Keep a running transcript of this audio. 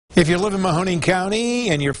If you live in Mahoning County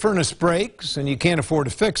and your furnace breaks and you can't afford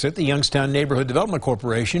to fix it, the Youngstown Neighborhood Development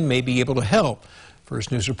Corporation may be able to help.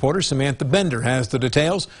 First News reporter Samantha Bender has the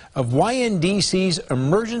details of YNDC's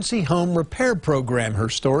Emergency Home Repair Program. Her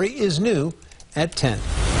story is new at 10.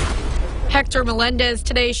 Hector Melendez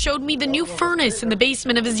today showed me the new furnace in the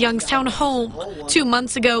basement of his Youngstown home. 2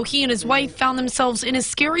 months ago, he and his wife found themselves in a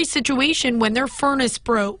scary situation when their furnace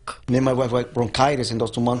broke. Me and my wife had bronchitis in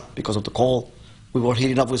those 2 months because of the cold. We were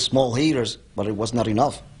heating up with small heaters, but it was not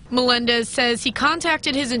enough. Melendez says he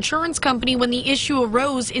contacted his insurance company when the issue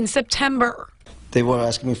arose in September. They were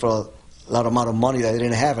asking me for a lot amount of money that I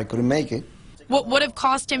didn't have. I couldn't make it. What would have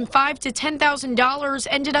cost him $5,000 to $10,000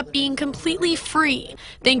 ended up being completely free,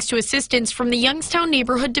 thanks to assistance from the Youngstown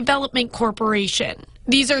Neighborhood Development Corporation.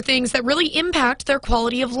 These are things that really impact their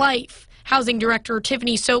quality of life. Housing Director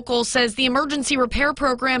Tiffany Sokol says the emergency repair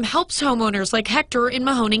program helps homeowners like Hector in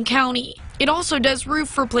Mahoning County. It also does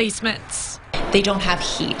roof replacements. They don't have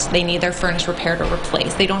heat. They need their furnace repaired or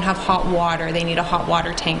replaced. They don't have hot water. They need a hot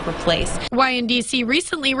water tank replaced. YNDC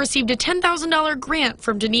recently received a $10,000 grant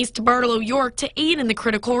from Denise DeBartolo York to aid in the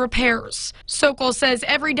critical repairs. Sokol says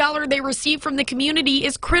every dollar they receive from the community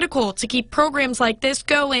is critical to keep programs like this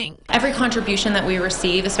going. Every contribution that we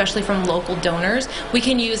receive, especially from local donors, we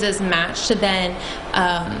can use as match to then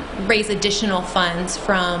raise additional funds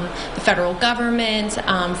from the federal government,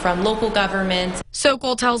 from local governments.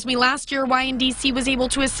 Sokol tells me last year YNDC was able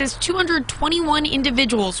to assist 221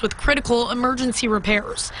 individuals with critical emergency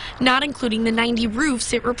repairs, not including the 90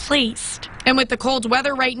 roofs it replaced. And with the cold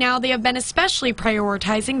weather right now, they have been especially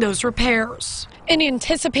prioritizing those repairs. In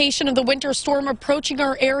anticipation of the winter storm approaching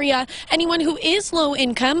our area, anyone who is low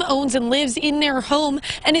income, owns and lives in their home,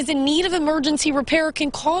 and is in need of emergency repair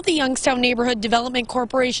can call the Youngstown Neighborhood Development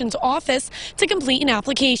Corporation's office to complete an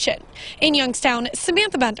application. In Youngstown,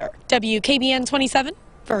 Samantha Bender, WKBN 27,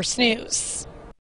 First News.